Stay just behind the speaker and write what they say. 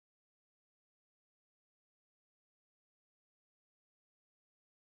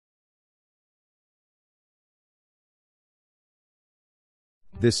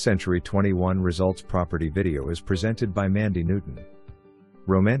This Century 21 Results Property video is presented by Mandy Newton.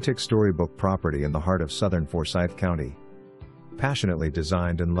 Romantic storybook property in the heart of southern Forsyth County. Passionately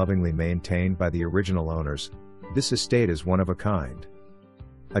designed and lovingly maintained by the original owners, this estate is one of a kind.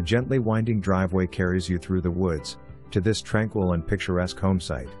 A gently winding driveway carries you through the woods, to this tranquil and picturesque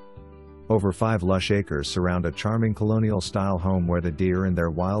homesite. Over 5 lush acres surround a charming colonial-style home where the deer and their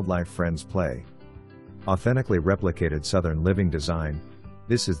wildlife friends play. Authentically replicated southern living design,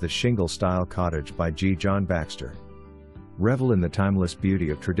 this is the Shingle-Style Cottage by G. John Baxter. Revel in the timeless beauty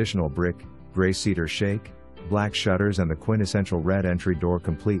of traditional brick, gray cedar shake, black shutters and the quintessential red entry door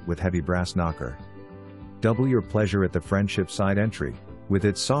complete with heavy brass knocker. Double your pleasure at the friendship side entry, with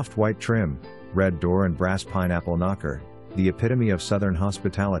its soft white trim, red door and brass pineapple knocker, the epitome of southern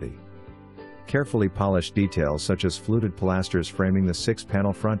hospitality. Carefully polished details such as fluted pilasters framing the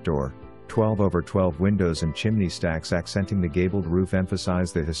 6-panel front door, 12/12 windows and chimney stacks accenting the gabled roof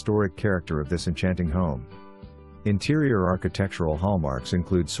emphasize the historic character of this enchanting home. Interior architectural hallmarks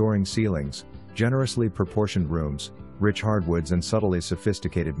include soaring ceilings, generously proportioned rooms, rich hardwoods and subtly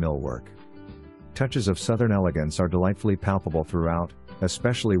sophisticated millwork. Touches of southern elegance are delightfully palpable throughout,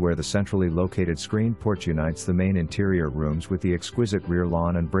 especially where the centrally located screened porch unites the main interior rooms with the exquisite rear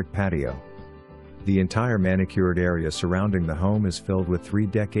lawn and brick patio. The entire manicured area surrounding the home is filled with 3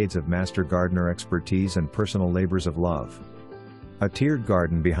 decades of master gardener expertise and personal labors of love. A tiered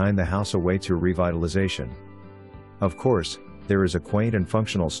garden behind the house awaits your revitalization. Of course, there is a quaint and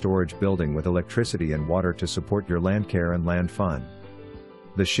functional storage building with electricity and water to support your land care and land fun.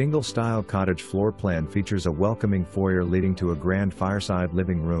 The Shingle-Style Cottage floor plan features a welcoming foyer leading to a grand fireside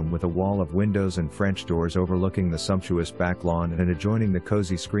living room with a wall of windows and French doors overlooking the sumptuous back lawn and adjoining the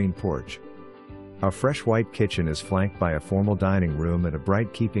cozy screened porch. A fresh white kitchen is flanked by a formal dining room and a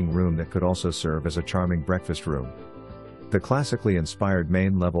bright keeping room that could also serve as a charming breakfast room. The classically inspired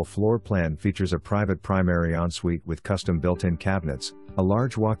main-level floor plan features a private primary ensuite with custom built-in cabinets, a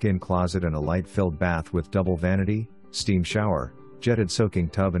large walk-in closet and a light-filled bath with double vanity, steam shower, jetted soaking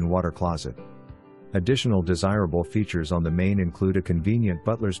tub and water closet. Additional desirable features on the main include a convenient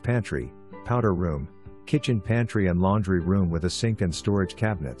butler's pantry, powder room, kitchen pantry and laundry room with a sink and storage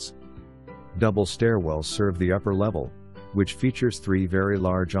cabinets. Double stairwells serve the upper level, which features 3 very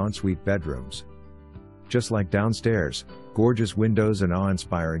large ensuite bedrooms. Just like downstairs, gorgeous windows and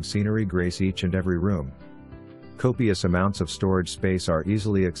awe-inspiring scenery grace each and every room. Copious amounts of storage space are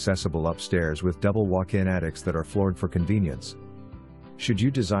easily accessible upstairs with double walk-in attics that are floored for convenience. Should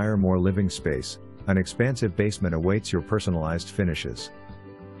you desire more living space, an expansive basement awaits your personalized finishes.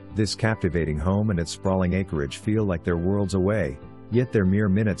 This captivating home and its sprawling acreage feel like they're worlds away, yet they're mere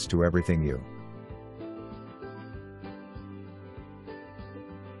minutes to everything you